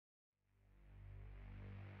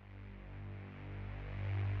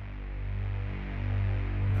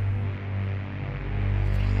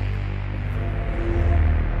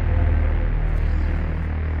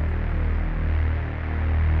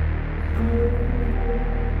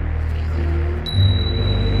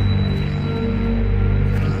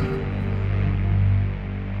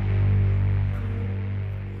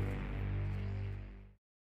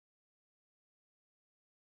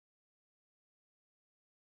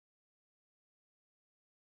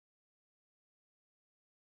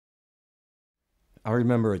I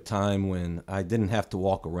remember a time when I didn't have to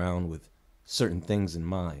walk around with certain things in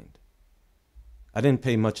mind. I didn't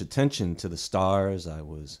pay much attention to the stars. I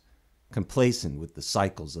was complacent with the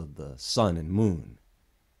cycles of the sun and moon.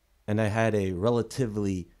 And I had a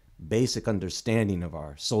relatively basic understanding of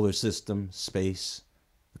our solar system, space,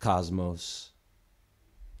 the cosmos.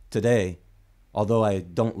 Today, although I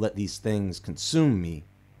don't let these things consume me,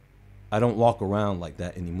 I don't walk around like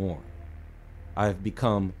that anymore. I've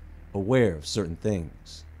become aware of certain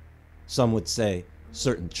things. Some would say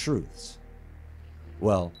certain truths.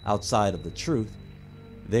 Well, outside of the truth,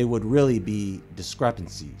 they would really be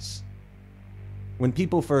discrepancies. When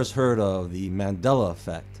people first heard of the Mandela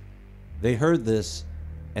effect, they heard this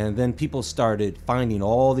and then people started finding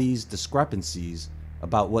all these discrepancies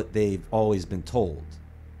about what they've always been told.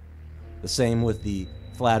 The same with the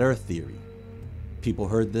flat earth theory. People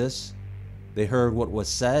heard this, they heard what was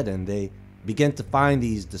said, and they began to find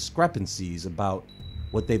these discrepancies about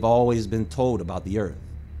what they've always been told about the earth.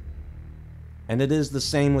 And it is the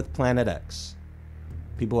same with Planet X.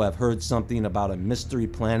 People have heard something about a mystery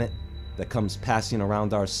planet that comes passing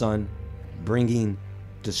around our sun, bringing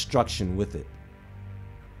destruction with it.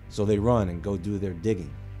 So they run and go do their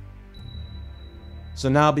digging. So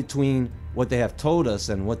now between what they have told us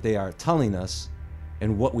and what they are telling us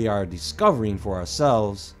and what we are discovering for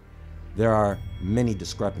ourselves, there are many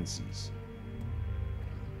discrepancies.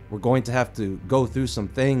 We're going to have to go through some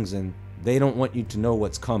things, and they don't want you to know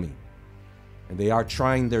what's coming. And they are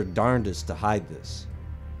trying their darndest to hide this.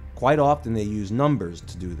 Quite often they use numbers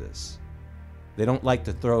to do this. They don't like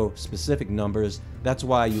to throw specific numbers. That's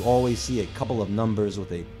why you always see a couple of numbers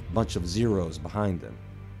with a bunch of zeros behind them.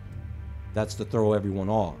 That's to throw everyone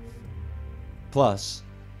off. Plus,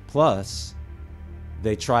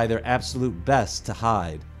 they try their absolute best to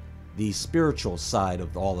hide the spiritual side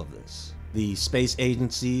of all of this. The space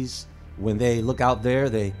agencies, when they look out there,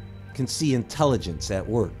 they can see intelligence at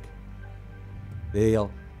work. They'll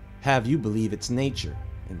have you believe it's nature,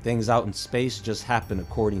 and things out in space just happen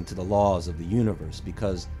according to the laws of the universe,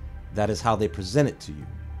 because that is how they present it to you.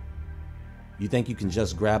 You think you can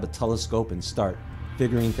just grab a telescope and start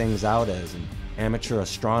figuring things out as an amateur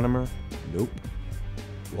astronomer? Nope.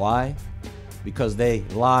 Why? Because they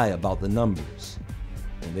lie about the numbers,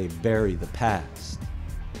 and they bury the past.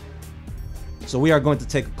 So we are going to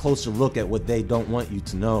take a closer look at what they don't want you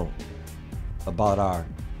to know about our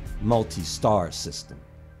multi-star system.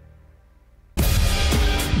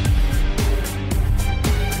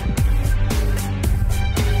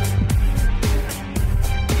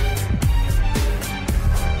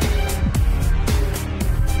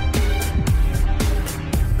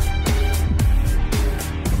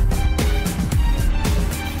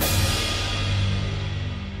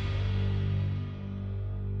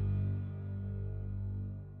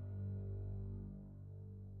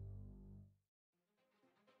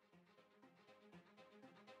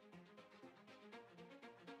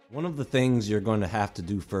 One of the things you're going to have to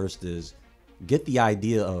do first is get the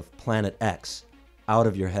idea of Planet X out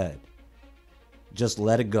of your head. Just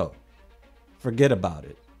let it go. Forget about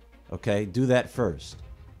it. Okay? Do that first.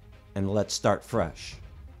 And let's start fresh.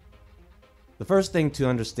 The first thing to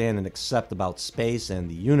understand and accept about space and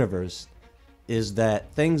the universe is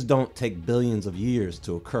that things don't take billions of years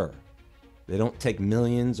to occur. They don't take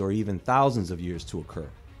millions or even thousands of years to occur.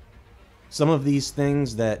 Some of these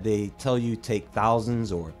things that they tell you take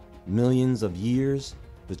thousands or millions of years,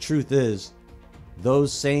 the truth is,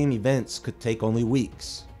 those same events could take only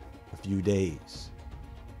weeks, a few days.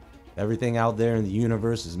 Everything out there in the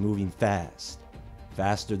universe is moving fast,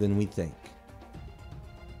 faster than we think.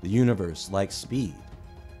 The universe likes speed.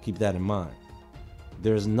 Keep that in mind.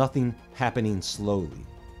 There's nothing happening slowly.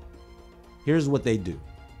 Here's what they do.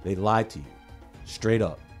 They lie to you, straight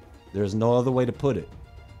up. There's no other way to put it.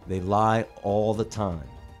 They lie all the time.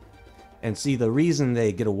 And see, the reason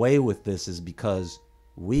they get away with this is because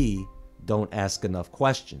we don't ask enough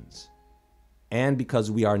questions, and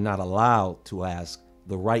because we are not allowed to ask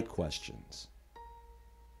the right questions.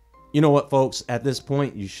 You know what, folks? At this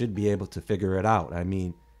point, you should be able to figure it out. I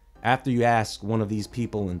mean, after you ask one of these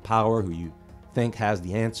people in power who you think has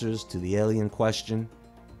the answers to the alien question,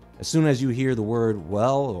 as soon as you hear the word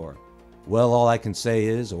well, or well, all I can say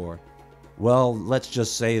is, or well, let's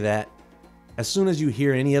just say that, as soon as you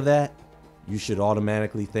hear any of that, you should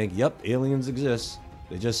automatically think, yep, aliens exist.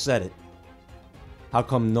 They just said it. How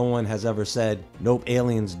come no one has ever said, nope,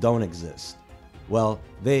 aliens don't exist? Well,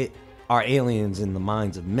 they are aliens in the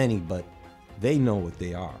minds of many, but they know what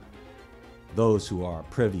they are. Those who are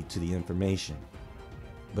privy to the information.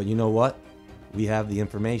 But you know what? We have the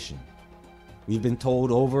information. We've been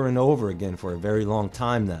told over and over again for a very long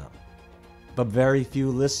time now. But very few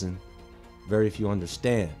listen, very few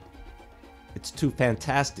understand. It's too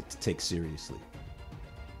fantastic to take seriously.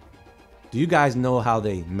 Do you guys know how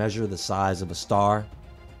they measure the size of a star?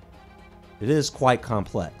 It is quite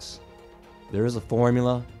complex. There is a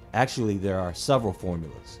formula. Actually, there are several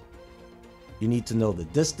formulas. You need to know the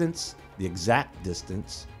distance, the exact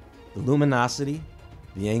distance, the luminosity,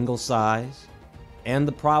 the angle size, and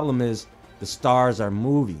the problem is the stars are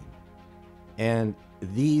moving, and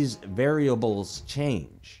these variables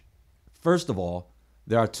change. First of all,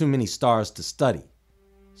 there are too many stars to study,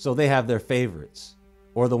 so they have their favorites,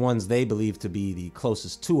 or the ones they believe to be the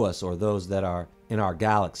closest to us, or those that are in our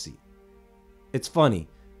galaxy. It's funny,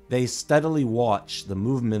 they steadily watch the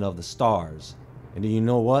movement of the stars, and do you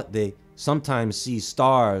know what? They sometimes see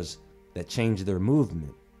stars that change their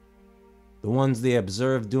movement. The ones they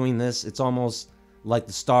observe doing this, it's almost like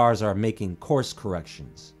the stars are making course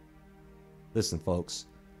corrections. Listen, folks,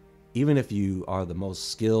 even if you are the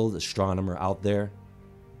most skilled astronomer out there,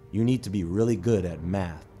 you need to be really good at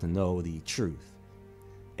math to know the truth.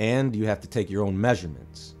 And you have to take your own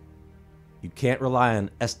measurements. You can't rely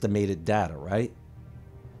on estimated data, right?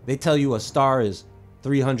 They tell you a star is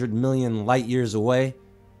 300 million light years away.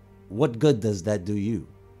 What good does that do you?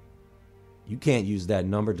 You can't use that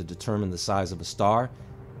number to determine the size of a star.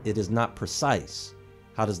 It is not precise.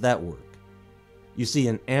 How does that work? You see,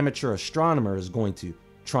 an amateur astronomer is going to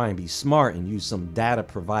try and be smart and use some data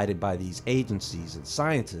provided by these agencies and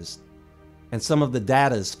scientists, and some of the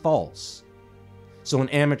data is false. So an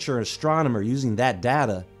amateur astronomer using that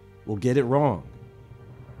data will get it wrong.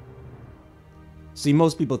 See,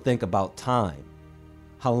 most people think about time,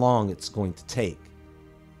 how long it's going to take.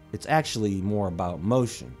 It's actually more about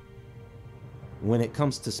motion. When it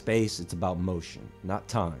comes to space, it's about motion, not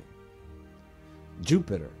time.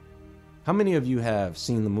 Jupiter. How many of you have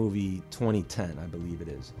seen the movie 2010, I believe it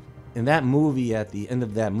is? In that movie, at the end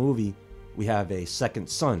of that movie, we have a second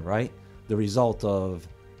sun, right? The result of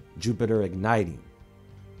Jupiter igniting.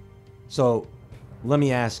 So, let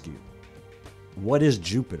me ask you, what is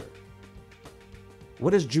Jupiter?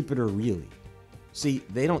 What is Jupiter really? See,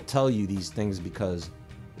 they don't tell you these things because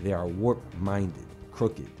they are warped-minded,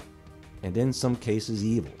 crooked, and in some cases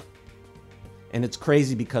evil. And it's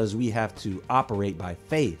crazy because we have to operate by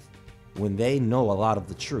faith when they know a lot of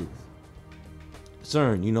the truth.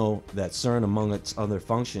 CERN, you know that CERN, among its other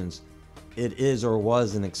functions, it is or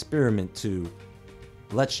was an experiment to,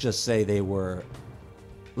 let's just say there was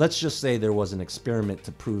an experiment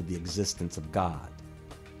to prove the existence of God.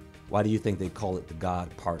 Why do you think they call it the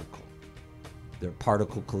God particle? They're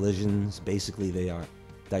particle collisions. Basically, they are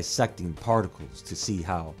dissecting particles to see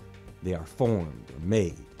how they are formed or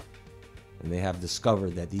made. And they have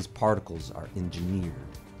discovered that these particles are engineered.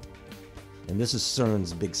 And this is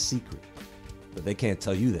CERN's big secret, but they can't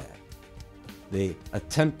tell you that. They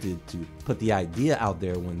attempted to put the idea out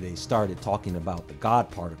there when they started talking about the God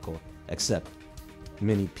particle, except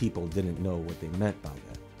many people didn't know what they meant by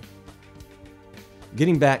that.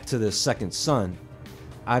 Getting back to the second sun,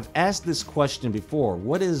 I've asked this question before.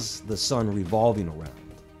 What is the sun revolving around?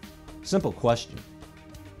 Simple question.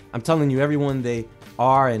 I'm telling you, everyone, they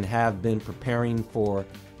are and have been preparing for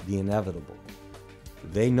the inevitable.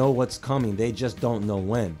 They know what's coming, they just don't know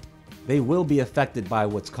when. They will be affected by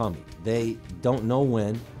what's coming. They don't know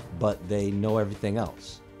when, but they know everything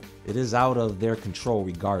else. It is out of their control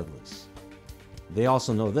regardless. They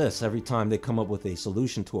also know this: every time they come up with a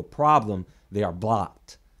solution to a problem, they are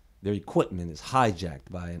blocked. Their equipment is hijacked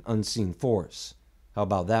by an unseen force. How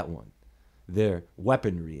about that one? Their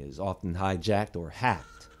weaponry is often hijacked or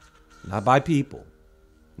hacked. Not by people,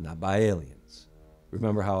 not by aliens.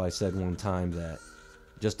 Remember how I said one time that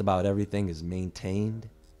just about everything is maintained?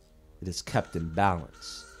 It is kept in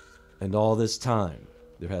balance. And all this time,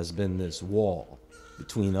 there has been this wall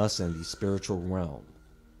between us and the spiritual realm.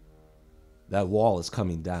 That wall is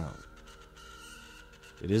coming down.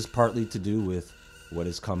 It is partly to do with what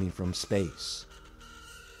is coming from space.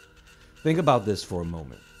 Think about this for a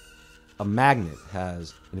moment. A magnet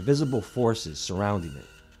has invisible forces surrounding it.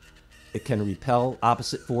 It can repel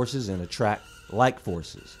opposite forces and attract like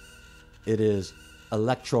forces. It is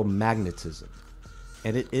electromagnetism,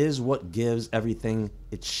 and it is what gives everything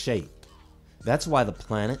its shape. That's why the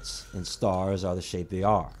planets and stars are the shape they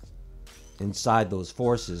are. Inside those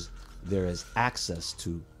forces, there is access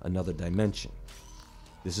to another dimension.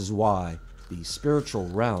 This is why the spiritual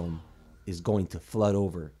realm is going to flood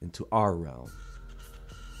over into our realm.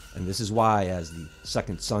 And this is why, as the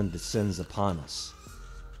second sun descends upon us,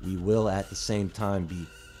 we will at the same time be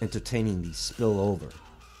entertaining the spillover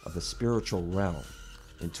of the spiritual realm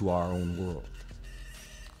into our own world.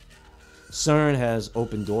 CERN has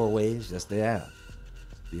opened doorways, yes they have.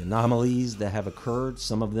 The anomalies that have occurred,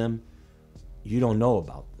 some of them, you don't know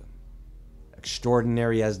about them.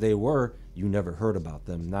 Extraordinary as they were, you never heard about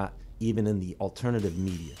them, not even in the alternative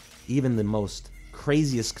media. Even the most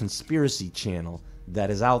craziest conspiracy channel that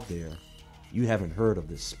is out there, you haven't heard of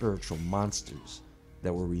the spiritual monsters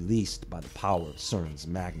that were released by the power of CERN's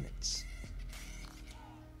magnets.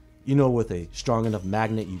 You know, with a strong enough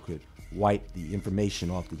magnet, you could wipe the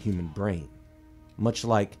information off the human brain, much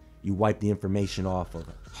like you wipe the information off of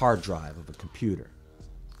a hard drive of a computer.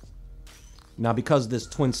 Now, because this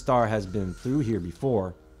twin star has been through here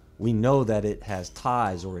before, we know that it has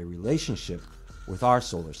ties or a relationship with our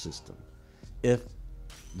solar system. If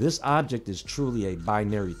this object is truly a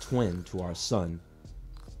binary twin to our sun,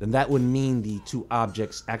 then that would mean the two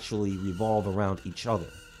objects actually revolve around each other.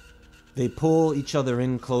 They pull each other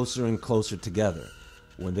in closer and closer together.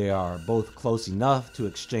 When they are both close enough to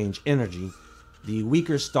exchange energy, the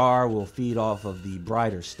weaker star will feed off of the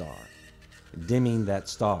brighter star, dimming that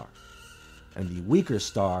star, and the weaker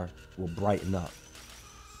star will brighten up.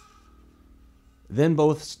 Then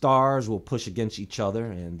both stars will push against each other,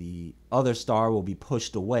 and the other star will be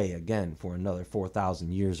pushed away again for another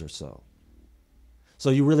 4,000 years or so. So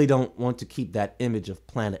you really don't want to keep that image of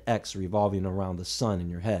Planet X revolving around the sun in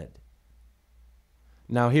your head.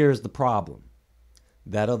 Now here's the problem.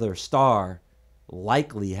 That other star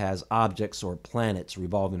likely has objects or planets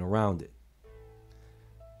revolving around it.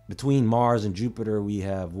 Between Mars and Jupiter, we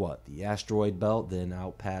have what? The asteroid belt. Then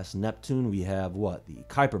out past Neptune, we have what? The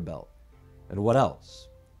Kuiper belt. And what else?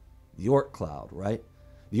 The Oort cloud, right?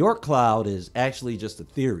 The Oort cloud is actually just a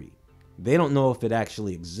theory. They don't know if it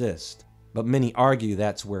actually exists, but many argue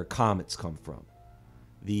that's where comets come from.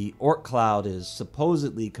 The Oort cloud is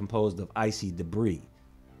supposedly composed of icy debris,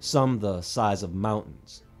 some the size of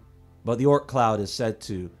mountains. But the Oort cloud is said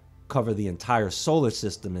to cover the entire solar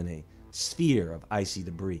system in a sphere of icy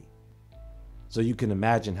debris. So you can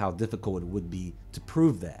imagine how difficult it would be to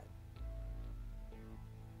prove that.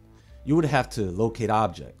 You would have to locate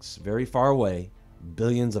objects very far away,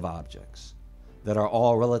 billions of objects, that are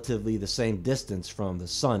all relatively the same distance from the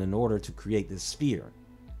sun in order to create this sphere.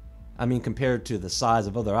 I mean, compared to the size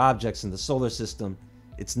of other objects in the solar system,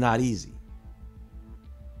 it's not easy.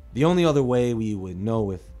 The only other way we would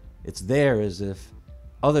know if it's there is if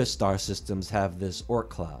other star systems have this Oort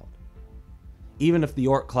cloud. Even if the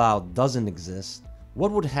Oort cloud doesn't exist,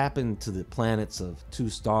 what would happen to the planets of two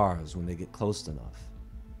stars when they get close enough?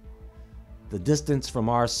 The distance from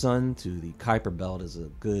our sun to the Kuiper belt is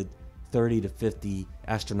a good 30 to 50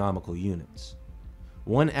 astronomical units.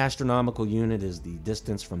 One astronomical unit is the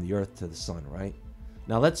distance from the Earth to the sun, right?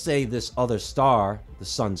 Now let's say this other star, the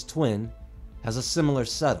sun's twin, has a similar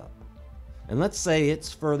setup. And let's say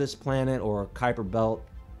its furthest planet or Kuiper belt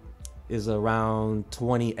is around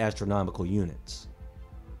 20 astronomical units.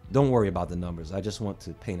 Don't worry about the numbers, I just want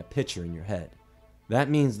to paint a picture in your head. That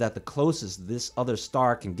means that the closest this other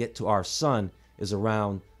star can get to our sun is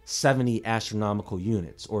around 70 astronomical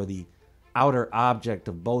units, or the outer object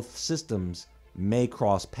of both systems may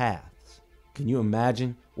cross paths. Can you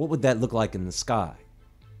imagine? What would that look like in the sky?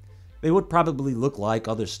 They would probably look like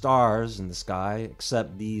other stars in the sky,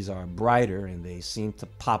 except these are brighter and they seem to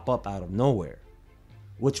pop up out of nowhere,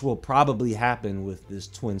 which will probably happen with this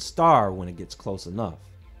twin star when it gets close enough.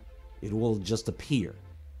 It will just appear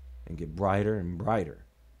and get brighter and brighter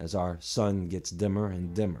as our sun gets dimmer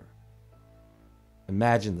and dimmer.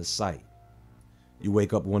 Imagine the sight. You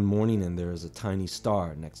wake up one morning and there is a tiny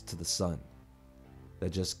star next to the sun that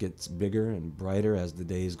just gets bigger and brighter as the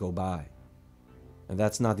days go by. And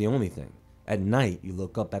that's not the only thing. At night, you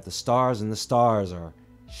look up at the stars and the stars are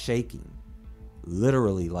shaking,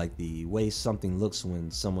 literally like the way something looks when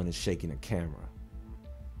someone is shaking a camera.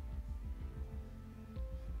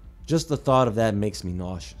 Just the thought of that makes me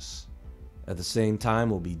nauseous. At the same time,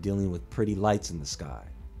 we'll be dealing with pretty lights in the sky,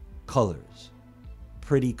 colors,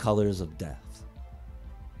 pretty colors of death.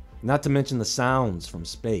 Not to mention the sounds from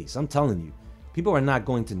space. I'm telling you, people are not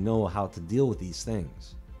going to know how to deal with these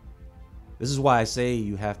things. This is why I say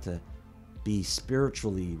you have to be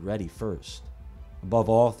spiritually ready first, above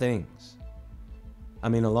all things. I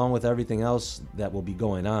mean, along with everything else that will be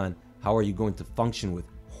going on, how are you going to function with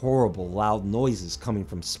horrible, loud noises coming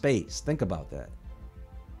from space? Think about that.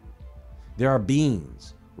 There are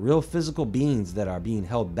beings, real physical beings that are being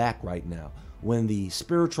held back right now. When the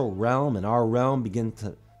spiritual realm and our realm begin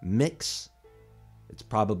to mix, it's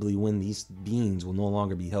probably when these beings will no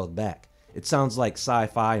longer be held back. It sounds like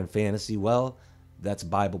sci-fi and fantasy. Well, that's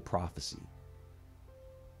Bible prophecy.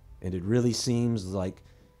 And it really seems like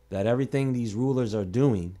that everything these rulers are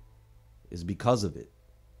doing is because of it.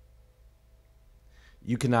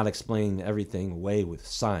 You cannot explain everything away with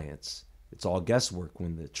science. It's all guesswork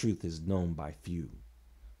when the truth is known by few.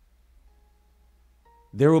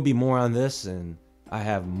 There will be more on this, and I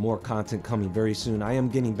have more content coming very soon. I am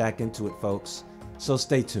getting back into it, folks, so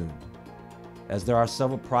stay tuned, as there are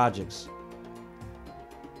several projects.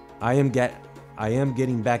 I am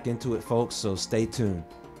getting back into it, folks, so stay tuned,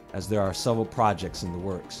 as there are several projects in the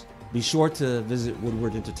works. Be sure to visit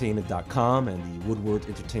WoodwardEntertainment.com and the Woodward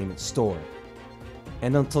Entertainment store.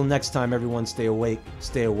 And until next time, everyone, stay awake,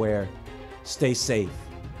 stay aware, stay safe,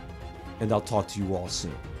 and I'll talk to you all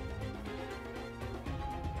soon.